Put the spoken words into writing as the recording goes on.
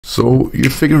So you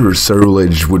figure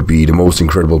Ceruledge would be the most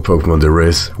incredible Pokemon there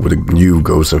is, with a new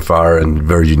Ghost and Fire and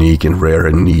very unique and rare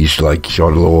and niche like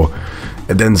Chandelure.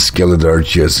 And then Skeledirge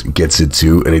just gets it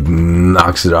too, and it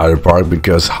knocks it out of the park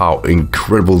because how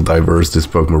incredible diverse this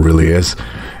Pokemon really is.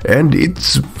 And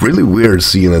it's really weird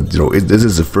seeing that, this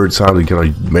is the third time they kind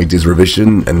of make this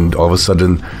revision, and all of a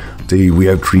sudden we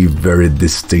have three very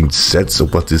distinct sets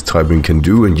of what this typing can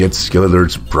do, and yet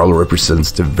Skeledirge probably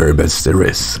represents the very best there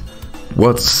is.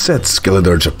 What sets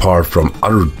Skeledirge apart from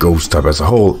other ghost type as a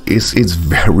whole is its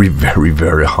very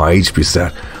high HP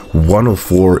stat.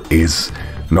 104 is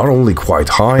not only quite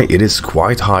high, it is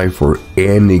quite high for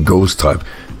any ghost type.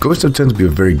 Ghost type tends to be a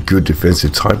very good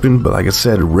defensive typing, but like I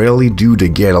said, rarely do they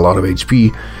get a lot of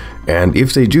HP, and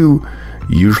if they do,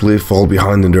 usually fall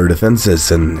behind in their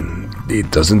defenses, and it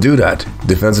doesn't do that.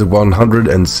 Defensive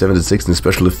 176 in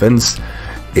special defense,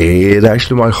 it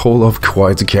actually might hold off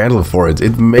quite a candle for it.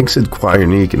 It makes it quite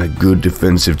unique and a good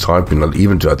defensive typing, not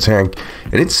even to a tank,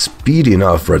 and it's speedy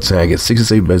enough for a tank. At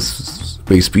 66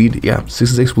 base speed, yeah,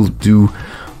 66 will do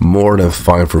more than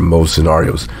fine for most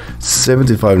scenarios.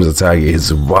 75 in attack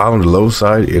is, while on the low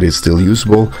side, it is still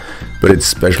usable, but its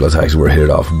special attacks were hit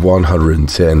off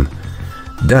 110.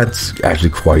 That's actually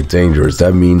quite dangerous.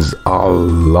 That means a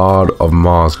lot of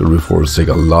Moss could be forced to take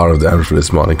a lot of damage for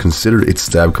this mon, and consider its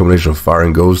stab combination of Fire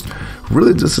and Ghost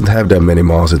really doesn't have that many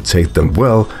Moss to take them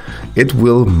well. It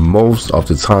will most of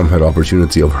the time have the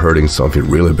opportunity of hurting something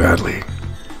really badly.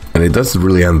 And it doesn't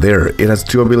really end there. It has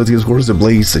two abilities, of course, the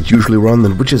Blaze that usually run,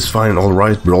 which is fine and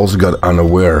alright, but also got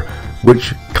Unaware,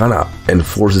 which kinda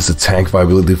enforces the tank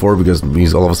viability for it, because it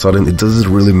means all of a sudden it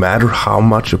doesn't really matter how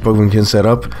much a Pokemon can set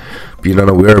up. Being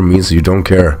unaware means you don't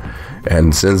care.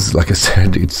 And since, like I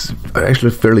said, it's actually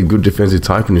a fairly good defensive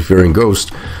type in Fear and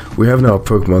Ghost, we have now a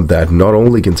Pokemon that not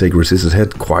only can take resisted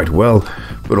hit quite well,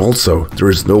 but also there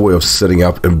is no way of setting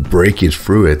up and break it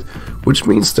through it, which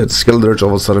means that Skeledirge all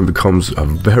of a sudden becomes a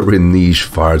very niche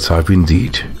fire type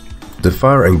indeed. The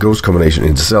Fire and Ghost combination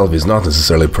in itself is not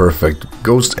necessarily perfect.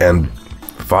 Ghost and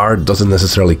Fire doesn't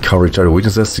necessarily cover each other's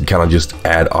weaknesses, they kind of just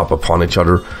add up upon each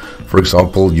other. For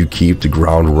example, you keep the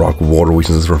Ground, Rock, Water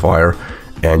weaknesses for Fire,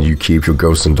 and you keep your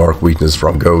Ghost and Dark weakness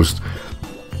from Ghost.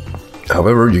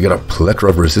 However, you get a plethora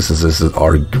of resistances that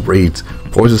are great.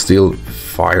 Poison Steel,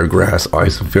 Fire, Grass,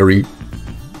 Ice, and Fury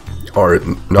are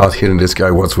not hitting this guy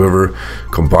whatsoever.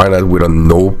 Combine that with a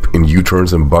Nope in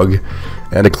U-turns and Bug,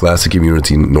 and a classic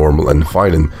immunity in Normal and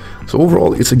Fighting. So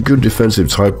overall, it's a good defensive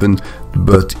typing,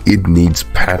 but it needs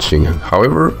patching.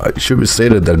 However, it should be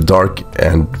stated that Dark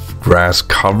and Grass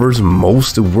covers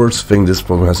most of the worst thing this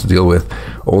Pokemon has to deal with,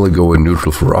 only go in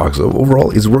neutral for Rock. So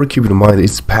overall, it's worth keeping in mind.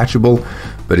 It's patchable,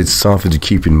 but it's something to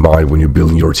keep in mind when you're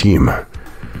building your team.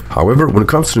 However, when it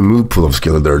comes to the move pool of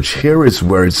Skeledirge, here is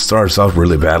where it starts out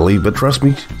really badly, but trust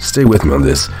me, stay with me on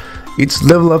this. Its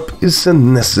level up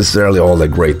isn't necessarily all that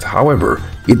great. However,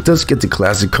 it does get the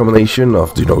classic combination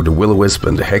of the Will-O-Wisp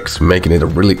and the Hex, making it a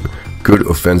really good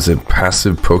offensive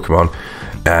passive Pokemon,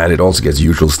 and it also gets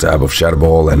usual stab of Shadow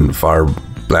Ball and Fire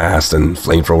Blast and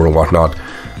Flamethrower and whatnot.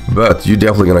 But you're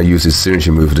definitely gonna use this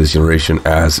synergy move for this generation,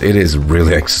 as it is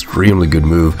really extremely good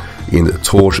move in the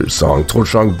Torch Song. Torch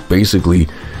Song basically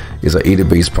is a 80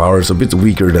 base power, it's a bit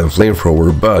weaker than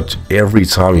Flamethrower, but every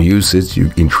time you use it,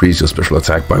 you increase your special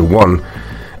attack by 1,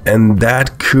 and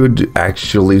that could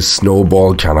actually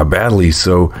snowball kinda badly.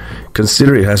 So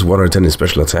consider it has 110 in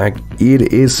special attack.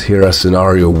 It is here a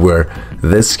scenario where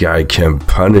this guy can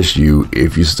punish you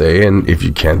if you stay in, if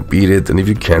you can't beat it, and if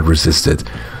you can't resist it.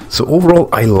 So overall,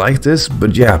 I like this,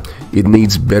 but yeah, it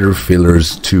needs better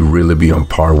fillers to really be on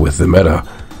par with the meta.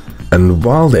 And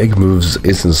while the Egg Moves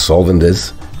isn't solving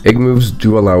this, Egg Moves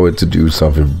do allow it to do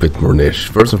something a bit more niche.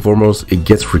 First and foremost, it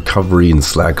gets recovery and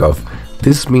slack off.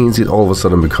 This means it all of a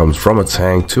sudden becomes from a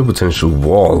tank to a potential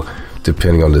wall,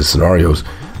 depending on the scenarios.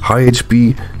 High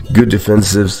HP, good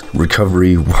defensives,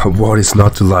 recovery, what is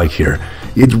not to like here?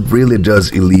 It really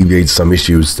does alleviate some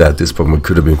issues that this Pokemon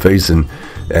could have been facing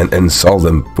and solve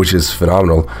them, which is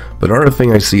phenomenal. But another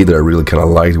thing I see that I really kind of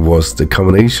liked was the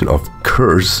combination of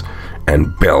Curse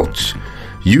and Belch.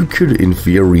 You could, in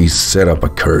theory, set up a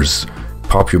Curse,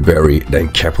 pop your berry, then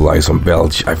capitalize on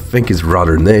Belch. I think it's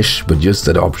rather niche, but just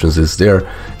that options is there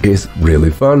is really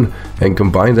fun. And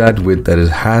combine that with that it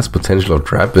has potential of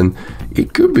trapping,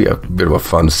 it could be a bit of a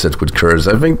fun set with Curse.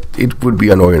 I think it would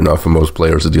be annoying enough for most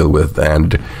players to deal with,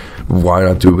 and why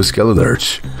not do it with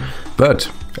Skeledirge? But,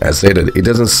 as stated, it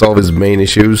doesn't solve its main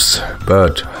issues,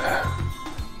 but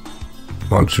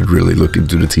one should really look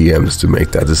into the TMs to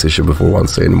make that decision before one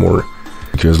say anymore.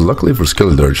 Because luckily for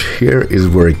Skeledirge, here is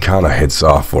where it kinda hits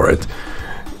off for it.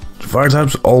 Fire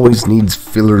types always needs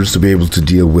fillers to be able to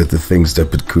deal with the things that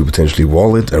could potentially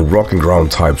wall it, and rock and ground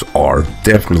types are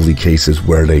definitely cases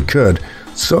where they could.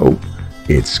 So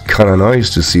it's kinda nice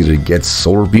to see that it gets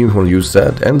Solar Beam if you want to use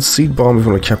that, and Seed Bomb if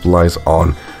you want to capitalize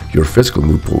on your physical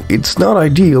move pool. It's not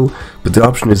ideal, but the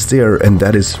option is there, and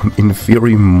that is in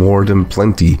theory more than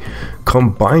plenty.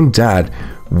 Combine that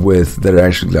with that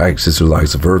actually access to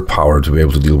likes of Earth Power to be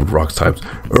able to deal with rock types.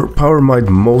 Earth Power might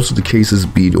most of the cases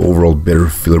be the overall better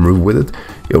filler move with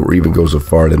it, or even go so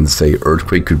far than to say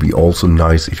Earthquake could be also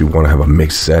nice if you want to have a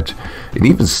mixed set. And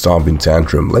even Stomping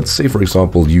Tantrum. Let's say for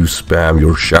example you spam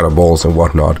your Shadow Balls and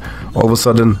whatnot, all of a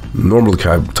sudden normal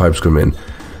types come in.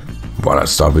 Why not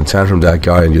Stomping Tantrum that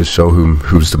guy and just show him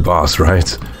who's the boss,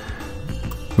 right?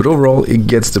 But overall, it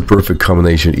gets the perfect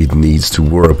combination it needs to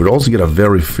work, but also get a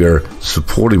very fair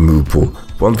supporting move pool.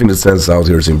 One thing that stands out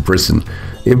here is Imprison.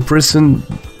 Imprison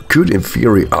could, in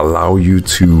theory, allow you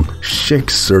to check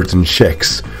certain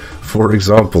checks. For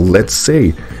example, let's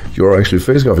say you're actually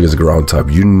facing off against a ground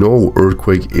type. You know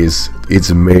Earthquake is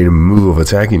its main move of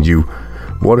attacking you.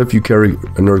 What if you carry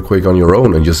an Earthquake on your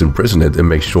own and just imprison it and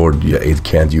make sure it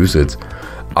can't use it?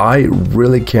 I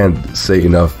really can't say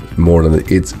enough more than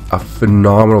that. It's a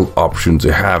phenomenal option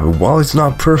to have. While it's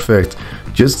not perfect,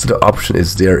 just the option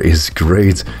is there is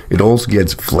great. It also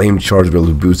gets Flame Charge to be able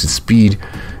to boost its speed,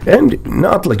 and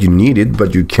not like you need it,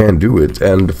 but you can do it.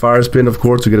 And Fire Spin, of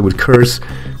course, together with Curse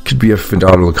could be a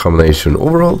phenomenal combination.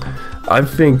 Overall, I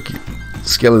think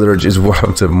Skeledirge is one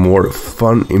of the more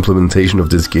fun implementation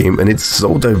of this game, and it's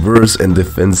so diverse and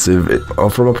defensive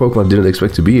from a Pokemon I didn't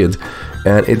expect to be it,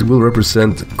 and it will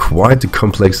represent quite a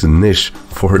complex niche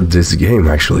for this game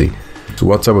actually. So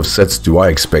what type of sets do I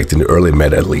expect in the early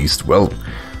meta at least? Well,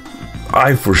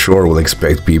 I for sure will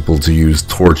expect people to use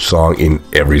Torch Song in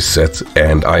every set,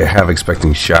 and I have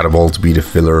expecting Shadow Ball to be the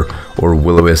filler, or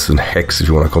Will-O-Wisp and Hex if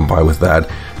you want to combine with that,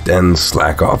 then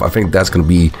Slack Off. I think that's going to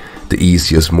be the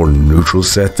easiest, more neutral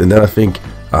set, and then I think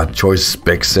a Choice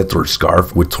Spec set or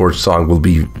Scarf with Torch Song will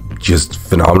be just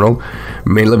phenomenal,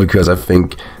 mainly because I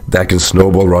think that can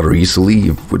snowball rather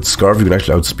easily. With Scarf you can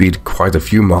actually outspeed quite a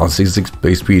few mons. 66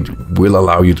 base speed will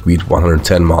allow you to beat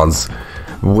 110 mons,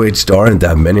 which there aren't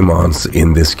that many mons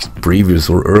in this previous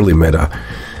or early meta.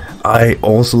 I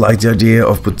also like the idea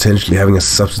of potentially having a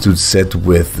substitute set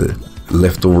with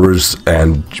leftovers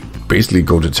and basically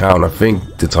go to town. I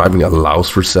think the timing allows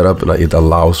for setup and it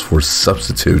allows for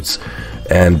substitutes,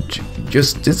 and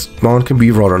just this mon can be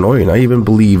rather annoying. I even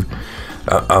believe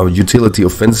a utility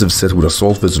offensive set with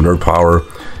Assault Fist and Earth Power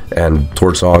and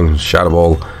Torch Song, Shadow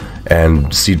Ball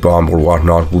and Seed Bomb or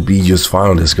whatnot will be just fine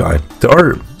on this guy. There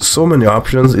are so many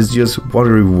options, it's just what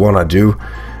do we want to do.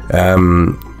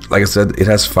 Like I said, it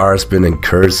has Fire Spin and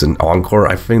Curse and Encore.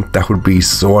 I think that would be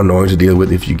so annoying to deal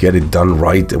with if you get it done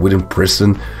right. And with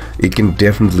Imprison, it can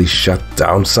definitely shut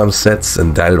down some sets,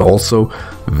 and that is also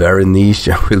very niche.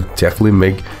 I will definitely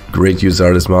make great use out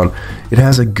of this mon. It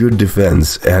has a good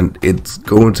defense, and it's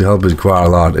going to help it quite a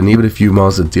lot. And even a few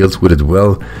mons that deals with it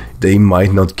well, they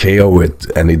might not KO it,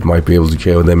 and it might be able to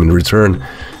KO them in return.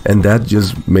 And that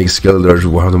just makes Skeledirge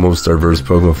one of the most diverse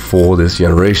Pokemon for this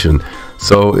generation.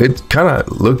 So it kind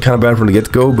of looked kind of bad from the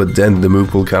get-go, but then the move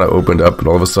pool kind of opened up, and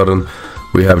all of a sudden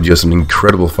we have just an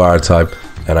incredible fire type,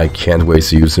 and I can't wait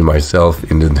to use it myself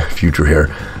in the future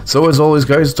here. So as always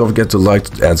guys, don't forget to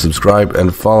like and subscribe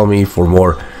and follow me for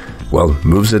more, well,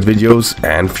 moveset videos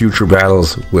and future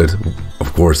battles with,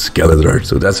 of course, Skeledirge.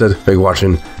 So that's it, thank you for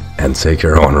watching, and take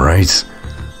care on, right?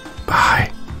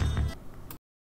 Bye.